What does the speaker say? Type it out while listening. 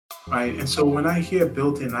right? And so when I hear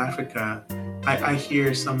built in Africa, I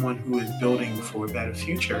hear someone who is building for a better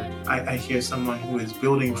future. I hear someone who is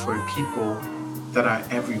building for people that are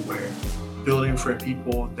everywhere, building for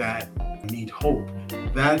people that need hope.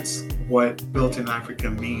 That's what built in Africa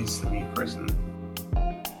means to me personally.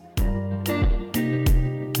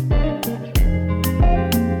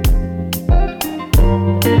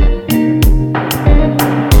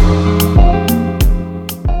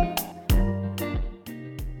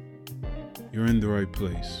 You're in the right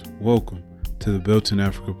place. Welcome to the Built in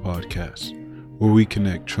Africa podcast, where we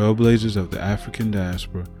connect trailblazers of the African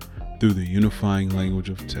diaspora through the unifying language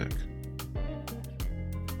of tech.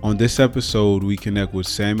 On this episode, we connect with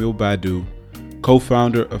Samuel Baddoo,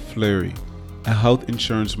 co-founder of Fleri, a health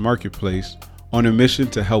insurance marketplace on a mission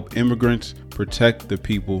to help immigrants protect the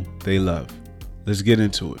people they love. Let's get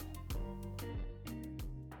into it.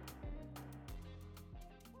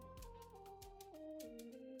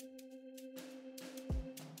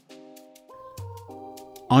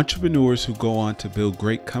 Entrepreneurs who go on to build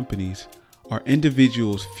great companies are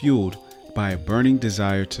individuals fueled by a burning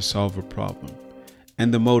desire to solve a problem,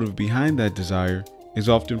 and the motive behind that desire is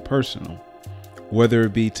often personal, whether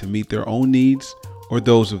it be to meet their own needs or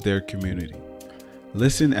those of their community.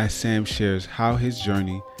 Listen as Sam shares how his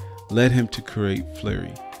journey led him to create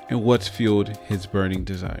Fleri and what's fueled his burning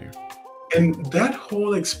desire. And that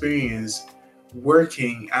whole experience,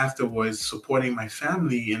 working afterwards, supporting my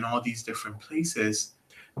family in all these different places,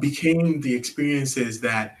 became the experiences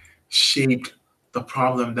that shaped the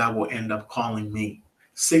problem that will end up calling me.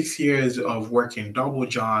 6 years of working double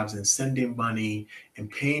jobs and sending money and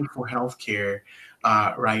paying for healthcare,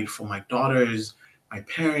 right, for my daughters, my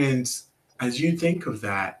parents. As you think of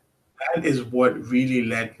that, that is what really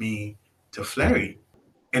led me to Fleri.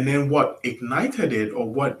 And then what ignited it or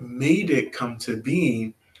what made it come to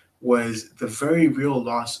being was the very real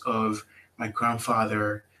loss of my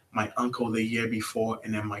grandfather, my uncle the year before,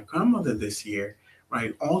 and then my grandmother this year,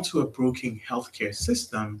 right? All to a broken healthcare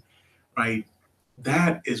system, right?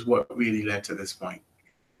 That is what really led to this point.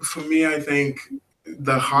 For me, I think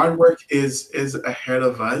the hard work is ahead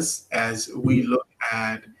of us as we look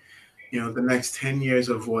at, the next 10 years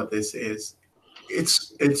of what this is.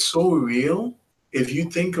 It's so real. If you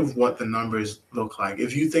think of what the numbers look like,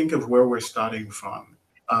 if you think of where we're starting from,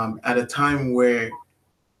 at a time where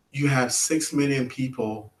you have 6 million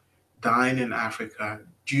people dying in Africa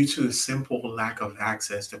due to a simple lack of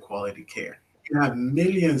access to quality care. You have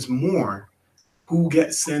millions more who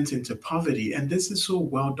get sent into poverty. And this is so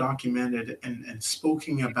well documented and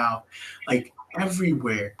spoken about, like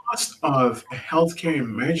everywhere. Cost of a healthcare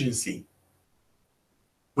emergency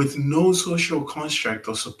with no social construct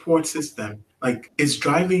or support system, like it's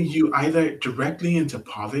driving you either directly into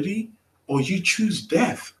poverty or you choose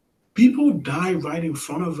death. People die right in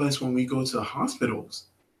front of us when we go to the hospitals.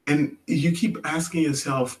 And you keep asking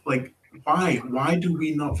yourself, like, why? Why do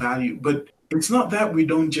we not value? But it's not that we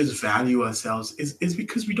don't just value ourselves, it's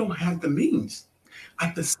because we don't have the means.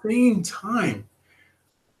 At the same time,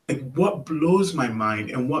 like what blows my mind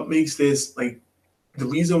and what makes this like the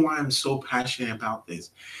reason why I'm so passionate about this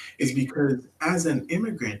is because as an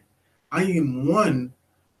immigrant, I am one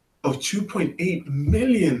of 2.8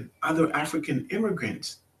 million other African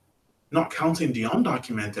immigrants, not counting the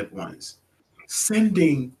undocumented ones,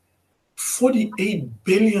 sending $48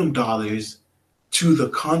 billion to the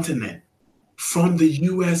continent from the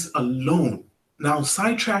US alone. Now,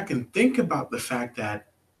 sidetrack and think about the fact that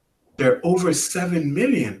there are over 7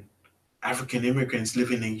 million African immigrants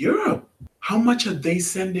living in Europe. How much are they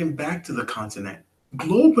sending back to the continent?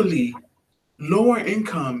 Globally, lower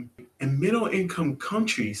income and middle income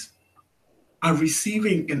countries are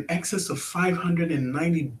receiving in excess of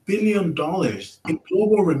 $590 billion in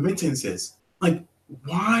global remittances. Like,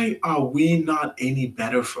 why are we not any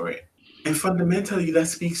better for it? And fundamentally, that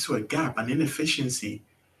speaks to a gap, an inefficiency,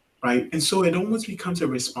 right? And so it almost becomes a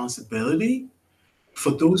responsibility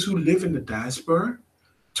for those who live in the diaspora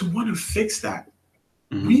to want to fix that.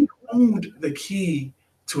 Mm-hmm. We owned the key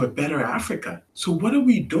to a better Africa. So what are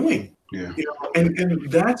we doing? Yeah. And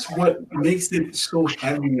that's what makes it so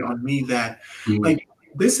heavy on me that like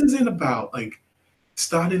this isn't about like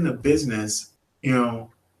starting a business,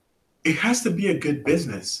 it has to be a good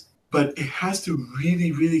business, but it has to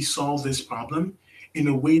really, really solve this problem in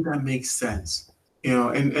a way that makes sense.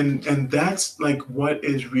 And that's like what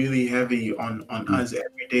is really heavy on us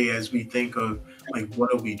every day as we think of like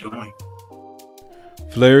what are we doing?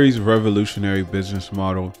 Fleri's revolutionary business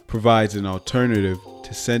model provides an alternative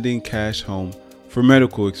to sending cash home for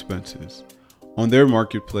medical expenses. On their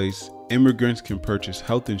marketplace, immigrants can purchase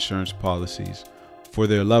health insurance policies for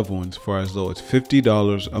their loved ones for as low as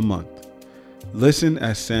 $50 a month. Listen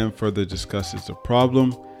as Sam further discusses the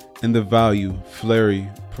problem and the value Fleri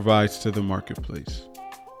provides to the marketplace.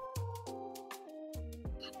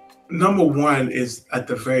 Number one is at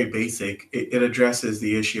the very basic, it addresses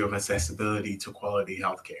the issue of accessibility to quality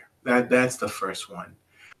healthcare. That's the first one.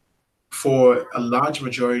 For a large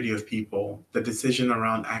majority of people, the decision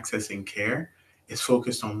around accessing care is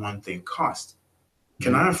focused on one thing: cost.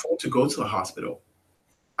 Can I afford to go to the hospital?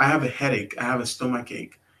 I have a headache, I have a stomach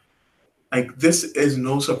ache. Like, this is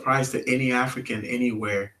no surprise to any African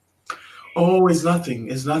anywhere. Oh, it's nothing,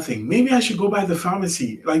 it's nothing. Maybe I should go by the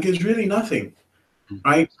pharmacy. Like, it's really nothing,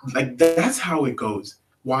 right? Like, that's how it goes.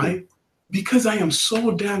 Why? Because I am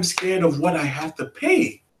so damn scared of what I have to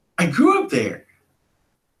pay. I grew up there.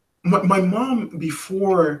 My mom,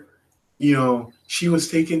 before, she was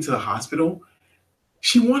taken to the hospital,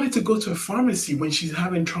 she wanted to go to a pharmacy when she's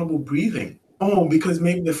having trouble breathing. Oh, because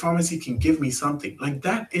maybe the pharmacy can give me something. Like,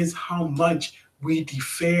 that is how much we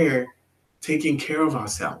defer taking care of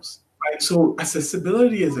ourselves, right? So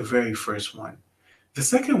accessibility is the very first one. The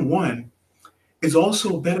second one is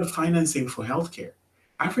also better financing for healthcare.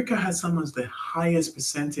 Africa has some of the highest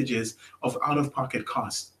percentages of out-of-pocket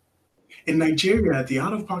costs. In Nigeria, the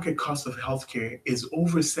out-of-pocket cost of healthcare is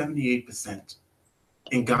over 78%.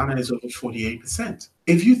 In Ghana, it's over 48%.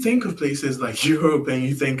 If you think of places like Europe and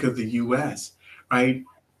you think of the US, right,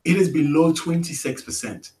 it is below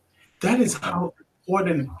 26%. That is how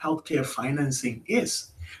important healthcare financing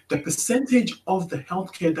is. The percentage of the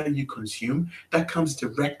healthcare that you consume that comes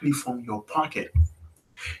directly from your pocket.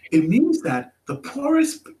 It means that the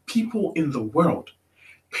poorest people in the world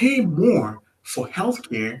pay more for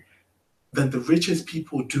healthcare than the richest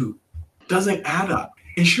people do. Doesn't add up.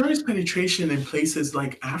 Insurance penetration in places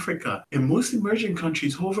like Africa and most emerging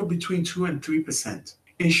countries hover between 2 and 3%.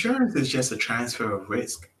 Insurance is just a transfer of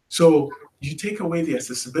risk. So you take away the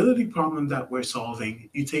accessibility problem that we're solving,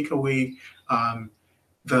 you take away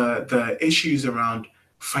the issues around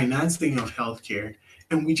financing of healthcare,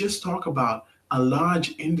 and we just talk about a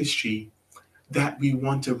large industry that we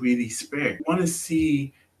want to really spare. We want to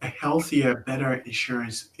see a healthier, better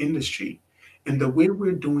insurance industry. And the way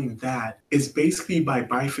we're doing that is basically by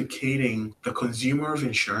bifurcating the consumer of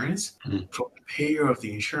insurance from the payer of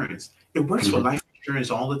the insurance. It works for life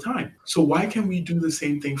insurance all the time. So why can't we do the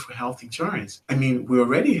same thing for health insurance? I mean, we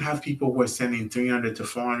already have people who are sending $300 to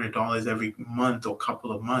 $400 every month or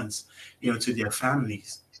couple of months, to their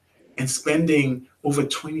families, and spending over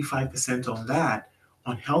 25% on that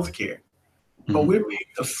on healthcare. But we're paying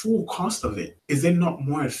the full cost of it. Is it not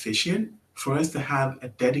more efficient for us to have a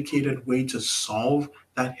dedicated way to solve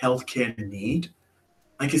that healthcare need?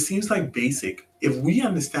 Like, it seems like basic. If we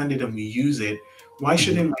understand it and we use it, why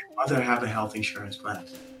shouldn't my mother have a health insurance plan?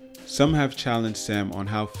 Some have challenged Sam on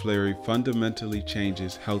how Fleri fundamentally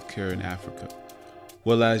changes healthcare in Africa.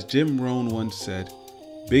 Well, as Jim Rohn once said,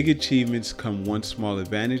 big achievements come one small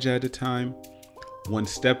advantage at a time, one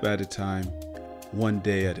step at a time, one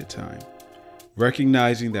day at a time.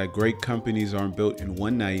 Recognizing that great companies aren't built in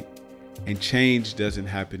one night and change doesn't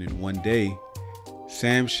happen in one day,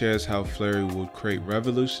 Sam shares how Fleri will create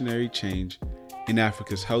revolutionary change in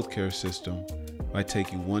Africa's healthcare system by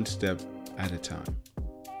taking one step at a time.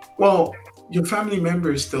 Well, your family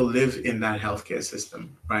members still live in that healthcare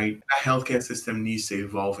system, right? That healthcare system needs to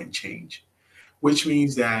evolve and change, which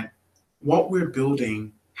means that what we're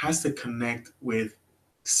building has to connect with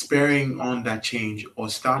sparing on that change or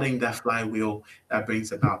starting that flywheel that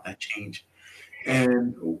brings about that change.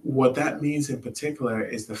 And what that means in particular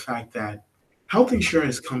is the fact that health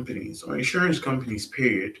insurance companies or insurance companies,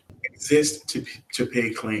 period, exist to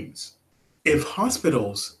pay claims. If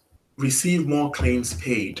hospitals receive more claims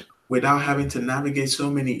paid without having to navigate so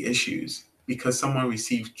many issues because someone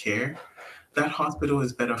received care, that hospital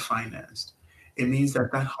is better financed. It means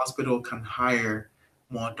that that hospital can hire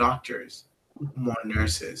more doctors, more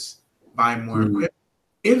nurses, buy more equipment.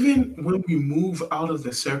 Even when we move out of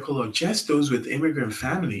the circle of just those with immigrant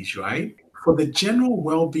families, right? For the general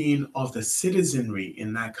well being of the citizenry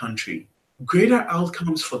in that country, greater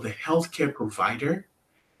outcomes for the healthcare provider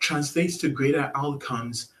translates to greater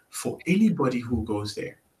outcomes for anybody who goes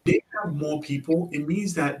there. They have more people, it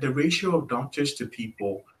means that the ratio of doctors to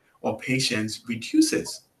people or patients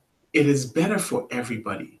reduces. It is better for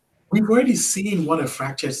everybody. We've already seen what a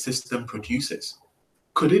fractured system produces.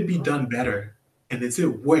 Could it be done better? And is it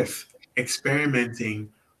worth experimenting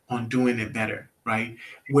on doing it better, right?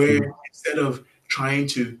 Where instead of trying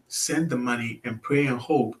to send the money and pray and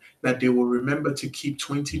hope that they will remember to keep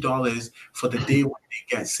 $20 for the day when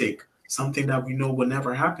they get sick, something that we know will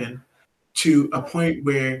never happen, to a point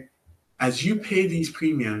where As you pay these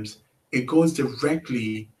premiums, it goes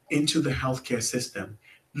directly into the healthcare system,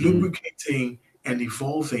 lubricating and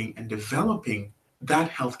evolving and developing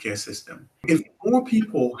that healthcare system. If more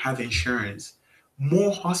people have insurance,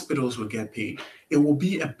 more hospitals will get paid. It will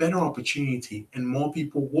be a better opportunity and more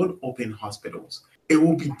people would open hospitals. It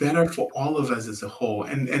will be better for all of us as a whole.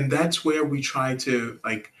 And that's where we try to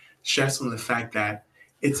like stress on the fact that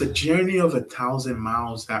it's a journey of 1,000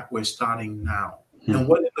 miles that we're starting now. And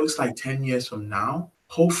what it looks like 10 years from now,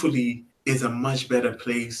 hopefully, is a much better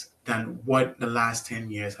place than what the last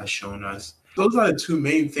 10 years has shown us. Those are the two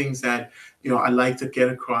main things that, I like to get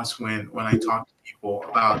across when I talk to people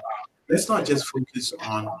about. Let's not just focus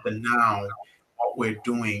on the now, what we're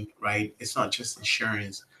doing, right? It's not just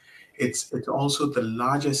insurance. It's also the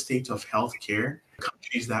larger state of healthcare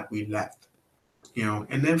countries that we left,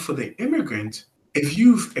 And then for the immigrant, if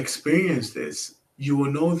you've experienced this, you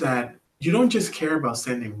will know that you don't just care about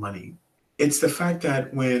sending money. It's the fact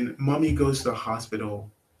that when mommy goes to the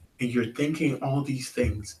hospital and you're thinking all these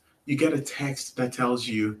things, you get a text that tells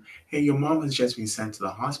you, hey, your mom has just been sent to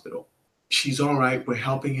the hospital. She's all right. We're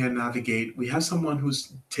helping her navigate. We have someone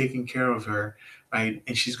who's taking care of her, right?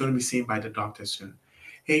 And she's going to be seen by the doctor soon.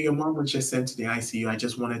 Hey, your mom was just sent to the ICU. I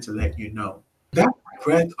just wanted to let you know. That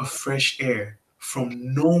breath of fresh air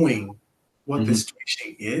from knowing what the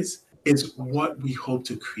situation is what we hope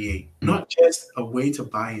to create. Not just a way to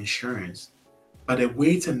buy insurance, but a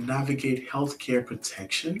way to navigate healthcare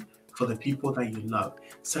protection for the people that you love,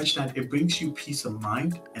 such that it brings you peace of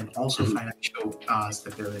mind and also financial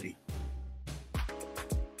stability.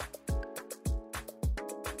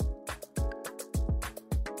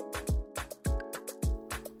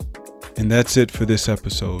 And that's it for this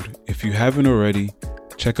episode. If you haven't already,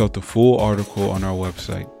 check out the full article on our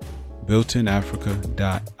website,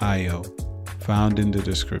 builtinafrica.io, found in the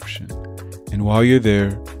description. And while you're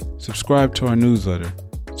there, subscribe to our newsletter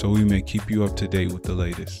so we may keep you up to date with the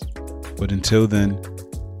latest. But until then,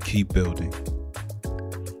 keep building.